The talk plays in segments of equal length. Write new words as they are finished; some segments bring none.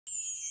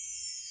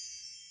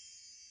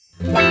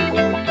It's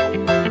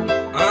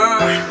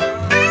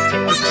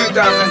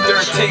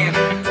 2013.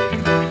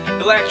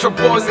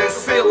 Electroboyz and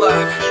C-luv.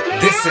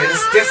 This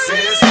is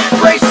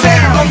great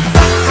sound.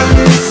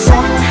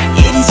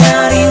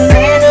 이리저리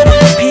내 눈을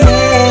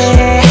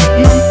피해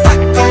눈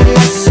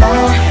빡빡했어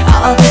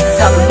어디서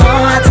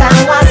뭐하다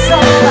왔어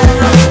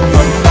눈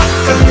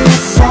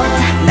빡빡했어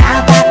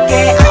나밖에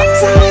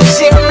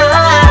없다지만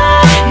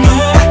눈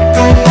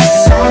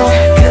빡빡했어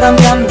그런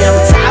변명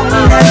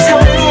따위난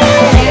성해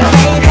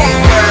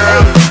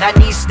난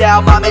네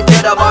스타일 맘에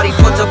들어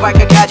머리부터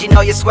발끝까지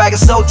너의 swag은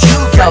so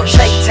true Yo,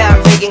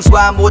 shakedown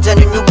레깅스와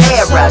모자는 new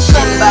era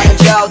신발은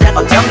Jordan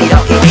어쩜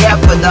이렇게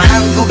예쁘다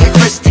한국의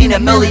크리스티나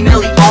밀리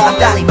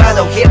아무리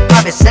봐도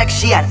힙합의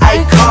섹시한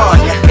아이콘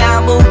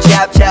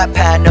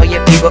까무잡잡한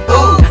너의 피부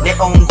내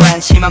온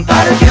관심은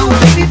바로 you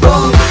baby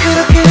boo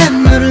그렇게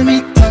난 너를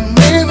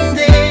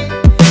믿었는데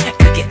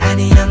그게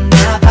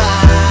아니었나봐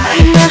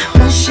나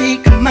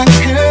혼시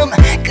그만큼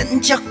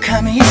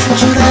끈적함이 있을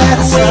줄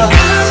알았어 왜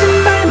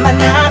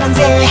거짓말만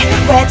하는데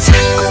왜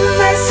자꾸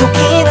날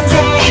속이는데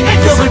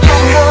누굴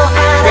보고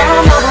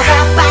알아 너보다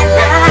빨라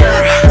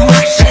너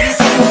확실히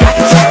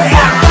생각이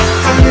잘나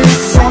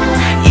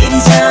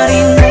이리저리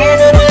내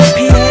눈을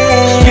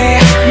피해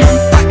눈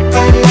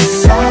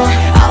빡빡했어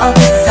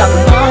어디서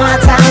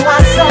뭐하다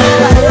왔어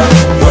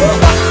눈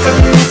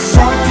빡빡했어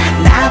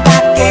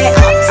나밖에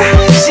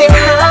없다지만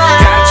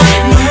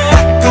눈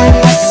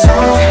빡빡했어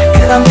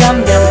그런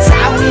변명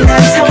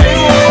따위난 성해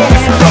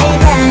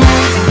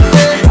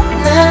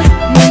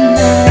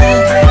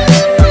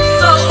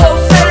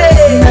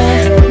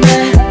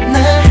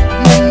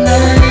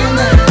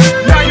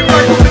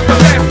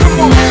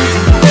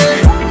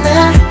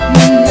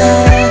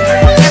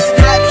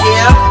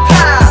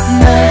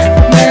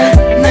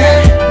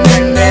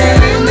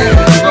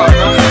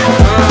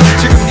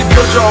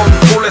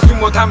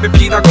담배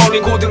피다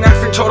걸린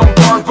고등학생처럼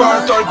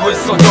벌벌 떨고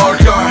있어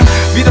덜덜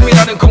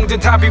믿음이라는 공든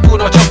답이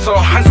무너졌어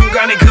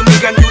한순간에 그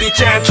미간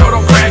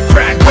유리잔처럼 crack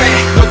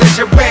너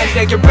대체 왜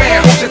내게 왜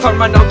혹시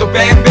설마 너도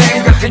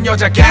뱅뱅 같은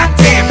여자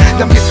goddamn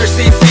난 Mr.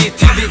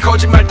 CCTV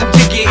거짓말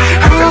탐지기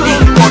항상 네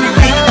머리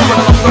위 그건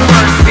없어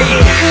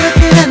mercy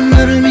그렇게 난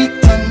너를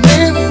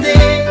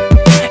믿었는데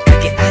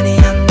그게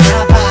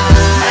아니었나봐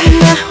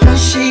나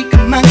혼시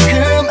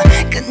그만큼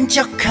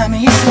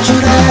끈적함이 있을 줄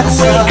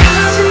알았어 왜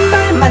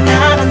거짓말만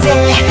하는데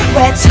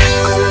왜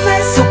자꾸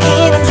날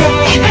속이는데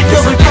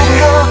누굴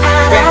보고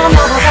알아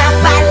너보다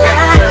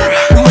빨라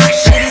너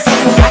확실히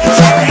생각이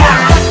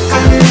잘나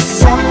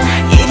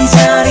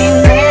이리저리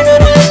내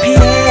눈을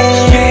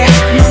피해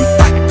눈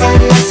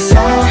빡빡했어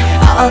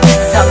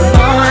어디서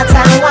뭐하다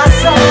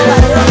왔어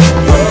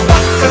눈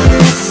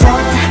빡빡했어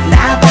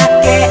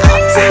나밖에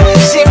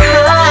없다지만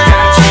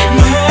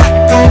눈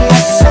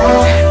빡빡했어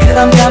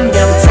그런 변명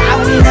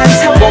따위난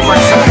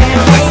성해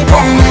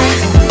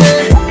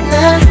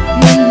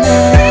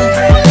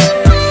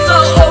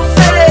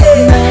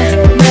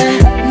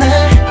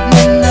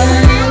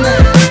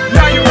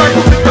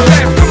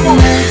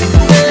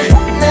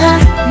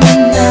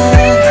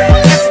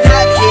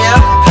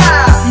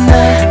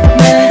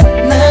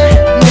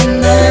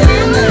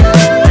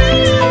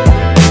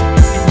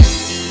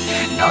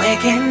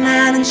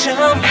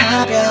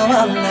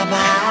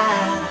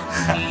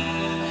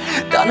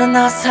너는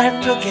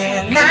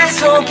어설프게 날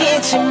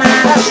속이지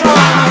말아줘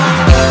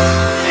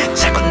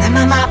자꾸 내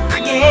맘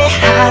아프게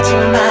하지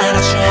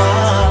말아줘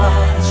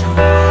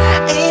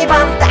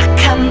이번 딱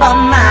한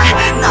번만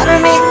너를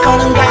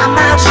믿고는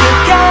가만